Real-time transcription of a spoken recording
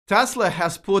Tesla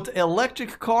has put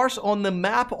electric cars on the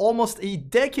map almost a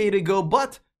decade ago,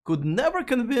 but could never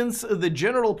convince the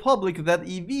general public that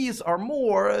EVs are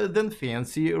more than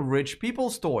fancy rich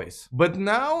people's toys. But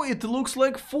now it looks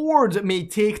like Ford may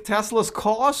take Tesla's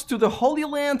cause to the holy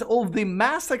land of the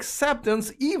mass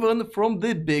acceptance even from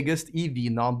the biggest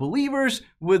EV non-believers,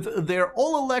 with their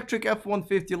all-electric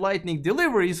F-150 Lightning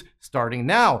deliveries starting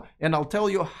now. And I'll tell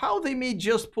you how they may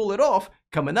just pull it off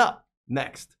coming up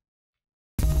next.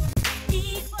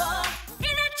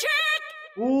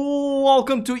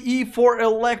 Welcome to E4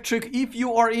 Electric. If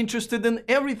you are interested in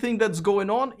everything that's going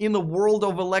on in the world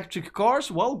of electric cars,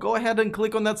 well, go ahead and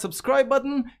click on that subscribe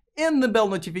button and the bell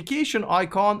notification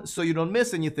icon so you don't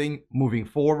miss anything moving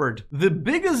forward. The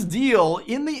biggest deal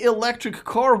in the electric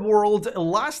car world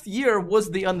last year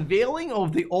was the unveiling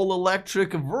of the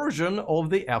all-electric version of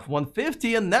the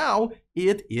F-150, and now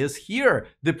it is here.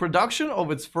 The production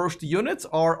of its first units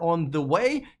are on the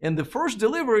way, and the first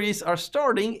deliveries are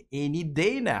starting any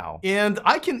day now. And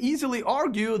I can easily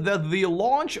argue that the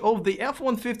launch of the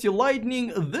F-150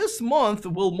 Lightning this month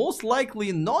will most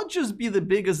likely not just be the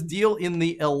biggest deal in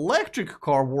the electric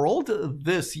car world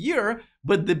this year,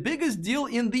 but the biggest deal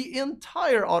in the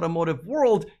entire automotive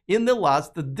world in the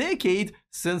last decade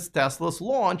since Tesla's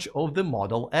launch of the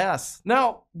Model S.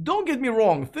 Now, don't get me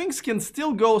wrong, things can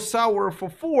still go sour for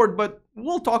Ford, but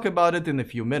we'll talk about it in a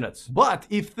few minutes. But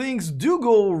if things do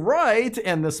go right,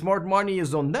 and the smart money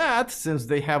is on that, since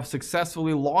they have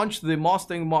successfully launched the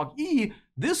Mustang Mach-E,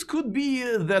 this could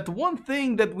be that one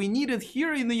thing that we needed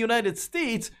here in the United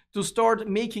States to start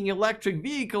making electric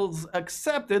vehicles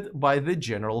accepted by the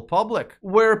general public,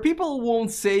 where people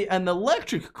won't say an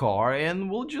electric car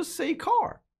and will just say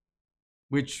car,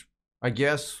 which I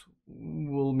guess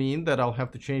will mean that I'll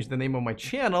have to change the name of my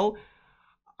channel.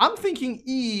 I'm thinking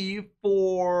E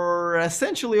for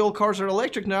essentially all cars are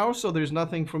electric now, so there's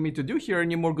nothing for me to do here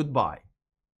anymore. Goodbye.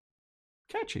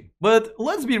 Catchy. But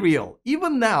let's be real,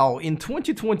 even now in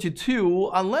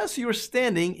 2022, unless you're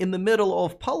standing in the middle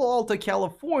of Palo Alto,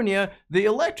 California, the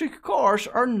electric cars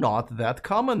are not that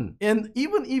common. And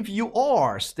even if you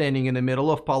are standing in the middle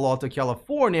of Palo Alto,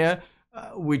 California,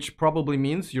 which probably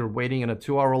means you're waiting in a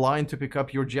 2-hour line to pick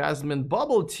up your Jasmine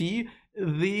bubble tea,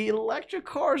 the electric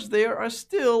cars there are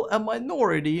still a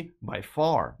minority by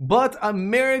far. But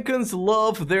Americans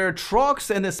love their trucks,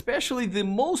 and especially the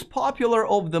most popular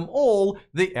of them all,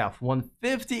 the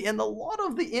F-150, and a lot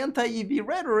of the anti-EV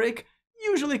rhetoric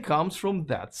usually comes from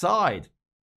that side.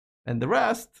 And the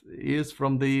rest is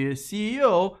from the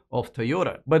CEO of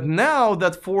Toyota. But now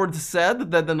that Ford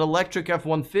said that an electric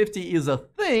F-150 is a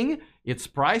thing, it's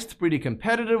priced pretty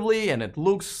competitively, and it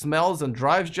looks, smells, and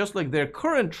drives just like their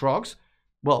current trucks.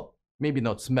 Well, maybe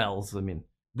not smells, I mean,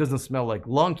 it doesn't smell like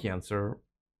lung cancer.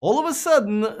 All of a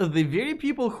sudden, the very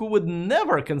people who would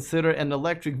never consider an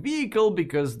electric vehicle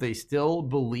because they still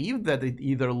believe that it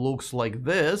either looks like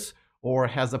this or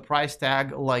has a price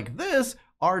tag like this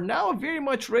are now very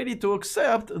much ready to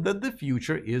accept that the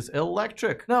future is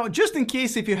electric. Now, just in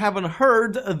case if you haven't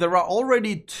heard, there are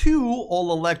already 2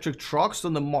 all-electric trucks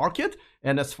on the market,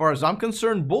 and as far as I'm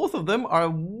concerned, both of them are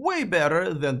way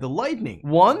better than the Lightning.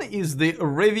 One is the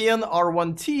Rivian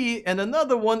R1T, and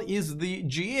another one is the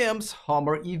GM's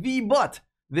Hummer EV, but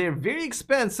they're very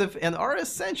expensive and are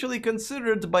essentially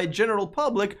considered by general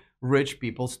public rich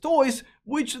people's toys,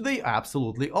 which they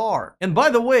absolutely are. And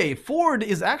by the way, Ford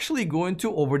is actually going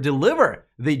to over-deliver.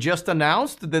 They just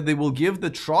announced that they will give the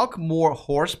truck more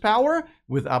horsepower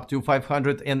with up to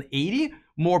 580,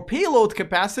 more payload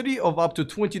capacity of up to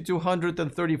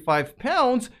 2,235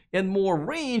 pounds, and more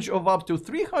range of up to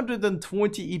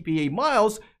 320 EPA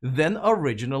miles than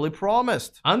originally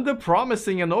promised.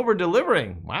 Under-promising and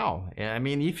over-delivering. Wow. I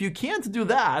mean, if you can't do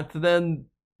that, then,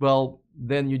 well,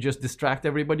 then you just distract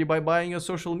everybody by buying a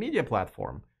social media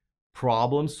platform.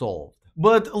 Problem solved.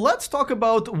 But let's talk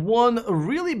about one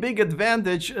really big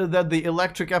advantage that the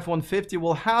electric F-150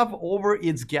 will have over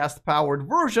its gas-powered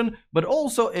version, but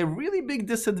also a really big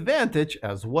disadvantage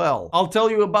as well. I'll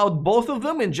tell you about both of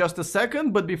them in just a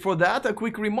second, but before that, a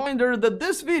quick reminder that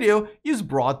this video is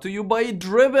brought to you by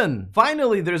Driven.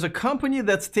 Finally, there's a company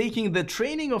that's taking the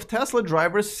training of Tesla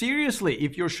drivers seriously.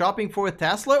 If you're shopping for a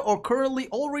Tesla or currently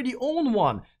already own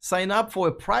one, sign up for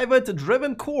a private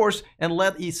Driven course and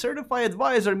let a certified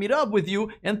advisor meet up with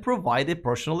you and provide a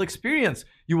personal experience.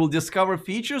 You will discover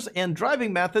features and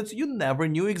driving methods you never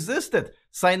knew existed.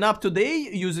 Sign up today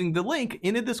using the link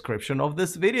in the description of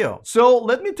this video. So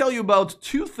let me tell you about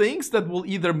 2 things that will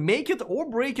either make it or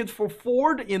break it for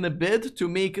Ford in a bid to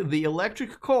make the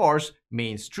electric cars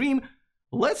mainstream.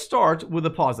 let's start with the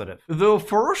positive. The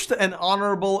first, an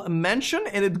honorable mention,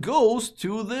 and it goes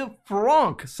to the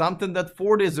frunk, something that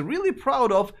Ford is really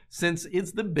proud of since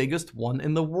it's the biggest one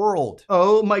in the world.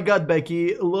 Oh my god,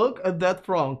 Becky, look at that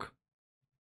frunk.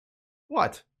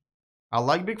 What? I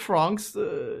like big frunks,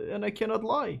 and I cannot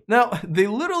lie. Now, they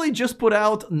literally just put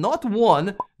out not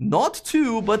one, not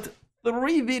two, but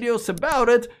 3 videos about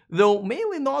it, though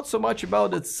mainly not so much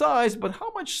about its size, but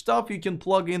how much stuff you can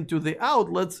plug into the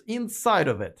outlets inside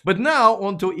of it. But now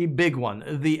onto a big one.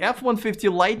 The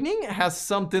F-150 Lightning has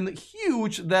something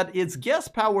huge that its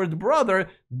gas-powered brother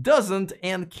doesn't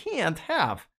and can't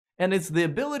have. And it's the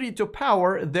ability to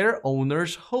power their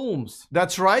owners' homes.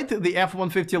 That's right, the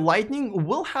F-150 Lightning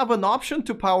will have an option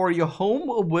to power your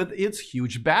home with its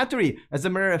huge battery. As a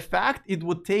matter of fact, it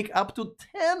would take up to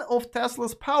 10 of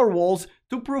Tesla's Powerwalls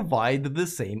to provide the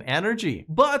same energy.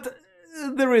 But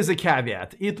there is a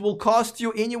caveat. It will cost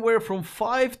you anywhere from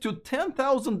 $5,000 to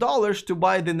 $10,000 to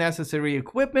buy the necessary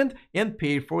equipment and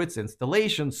pay for its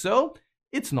installation, so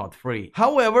it's not free.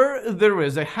 However, there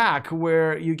is a hack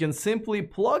where you can simply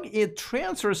plug a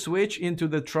transfer switch into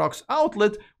the truck's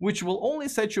outlet, which will only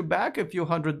set you back a few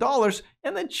 $100s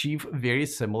and achieve very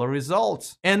similar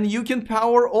results. And you can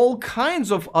power all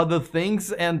kinds of other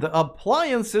things and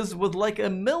appliances with like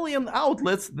 1 million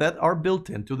outlets that are built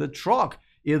into the truck.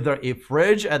 Either a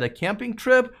fridge at a camping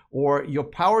trip, or your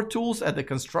power tools at the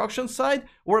construction site,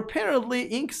 or apparently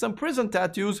ink some prison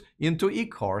tattoos into a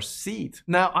car seat.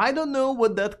 Now, I don't know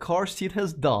what that car seat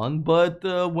has done, but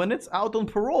when it's out on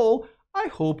parole, I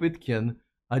hope it can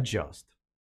adjust.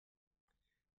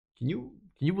 Can you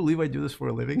believe I do this for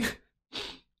a living?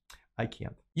 I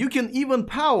can't. You can even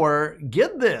power,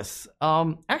 get this,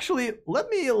 actually,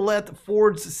 let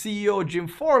Ford's CEO Jim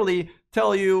Farley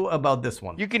tell you about this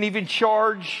one. You can even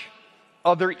charge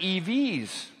other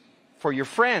EVs for your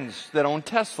friends that own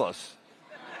Teslas.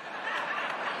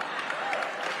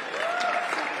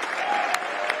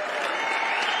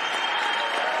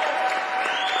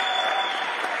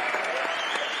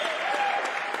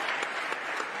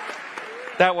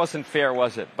 That wasn't fair,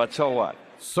 was it? But so what?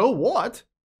 So what?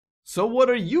 So what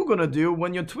are you gonna do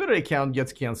when your Twitter account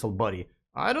gets canceled, buddy?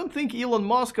 I don't think Elon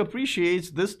Musk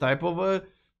appreciates this type of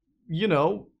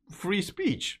free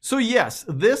speech. So yes,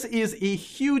 this is a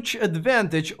huge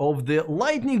advantage of the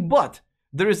Lightning, but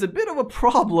there is a bit of a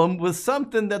problem with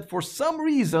something that for some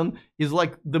reason is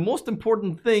like the most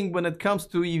important thing when it comes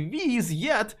to EVs,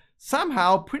 yet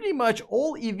somehow pretty much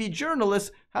all EV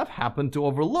journalists have happened to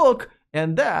overlook,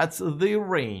 and that's the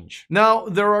range. Now,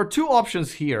 there are 2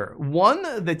 options here.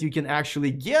 One that you can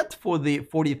actually get for the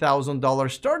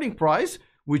 $40,000 starting price,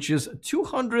 which is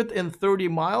 230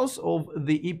 miles of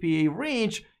the EPA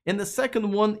range, and the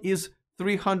second one is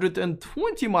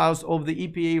 320 miles of the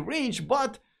EPA range,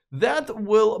 but that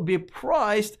will be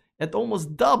priced at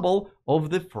almost double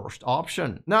of the first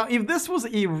option. Now, if this was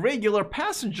a regular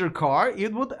passenger car,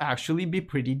 it would actually be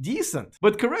pretty decent.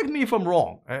 But correct me if I'm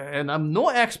wrong, and I'm no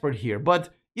expert here, but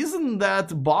isn't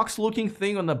that box-looking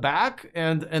thing on the back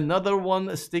and another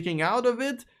one sticking out of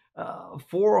it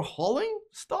for hauling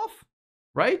stuff,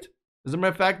 right? As a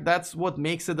matter of fact, that's what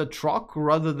makes it a truck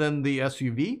rather than the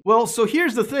SUV. Well, so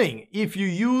here's the thing. If you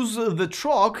use the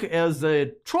truck as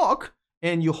a truck,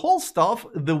 and you haul stuff,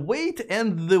 the weight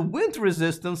and the wind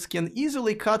resistance can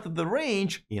easily cut the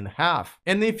range in half.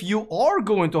 And if you are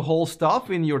going to haul stuff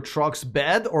in your truck's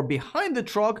bed or behind the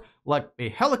truck, like a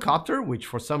helicopter, which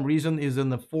for some reason is in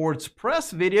the Ford's press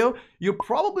video, you're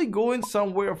probably going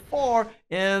somewhere far,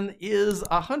 and is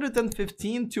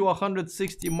 115 to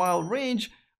 160 mile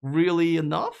range really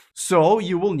enough? So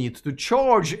you will need to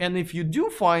charge, and if you do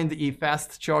find a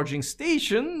fast charging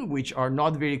station, which are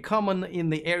not very common in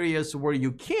the areas where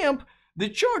you camp, the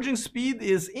charging speed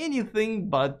is anything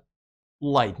but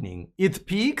lightning. It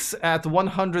peaks at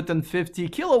 150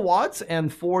 kilowatts,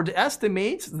 and Ford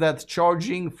estimates that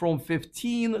charging from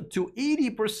 15 to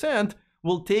 80%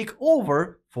 will take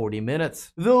over 40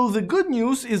 minutes. Though the good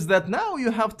news is that now you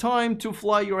have time to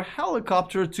fly your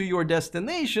helicopter to your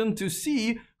destination to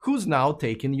see who's now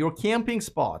taking your camping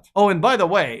spot. Oh, and by the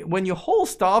way, when you haul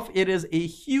stuff, it is a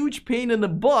huge pain in the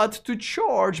butt to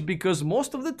charge, because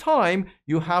most of the time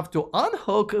you have to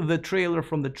unhook the trailer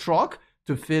from the truck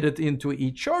to fit it into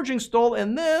a charging stall,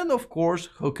 and then of course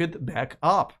hook it back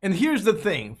up. And here's the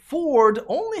thing, Ford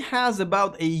only has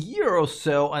about a year or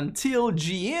so until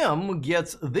GM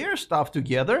gets their stuff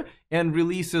together and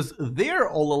releases their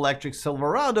all-electric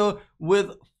Silverado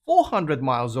with 400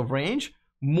 miles of range,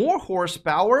 more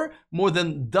horsepower, more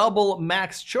than double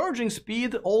max charging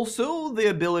speed, also the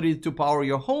ability to power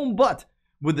your home. But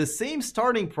with the same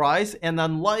starting price and,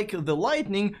 unlike the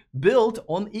Lightning, built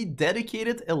on a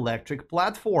dedicated electric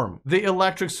platform. The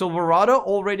electric Silverado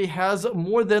already has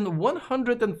more than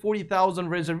 140,000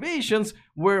 reservations,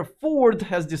 where Ford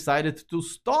has decided to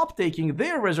stop taking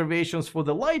their reservations for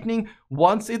the Lightning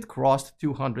once it crossed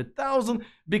 200,000,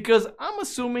 because I'm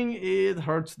assuming it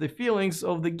hurts the feelings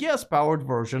of the gas-powered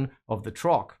version of the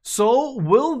truck. So,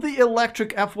 will the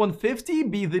electric F-150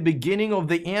 be the beginning of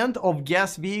the end of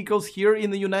gas vehicles here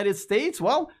in the United States?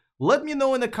 Well, let me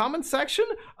know in the comment section.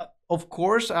 Of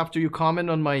course, after you comment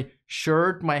on my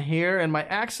shirt, my hair, and my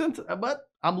accent, but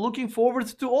I'm looking forward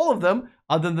to all of them.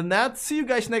 Other than that, see you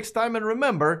guys next time, and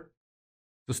remember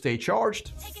to stay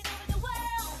charged.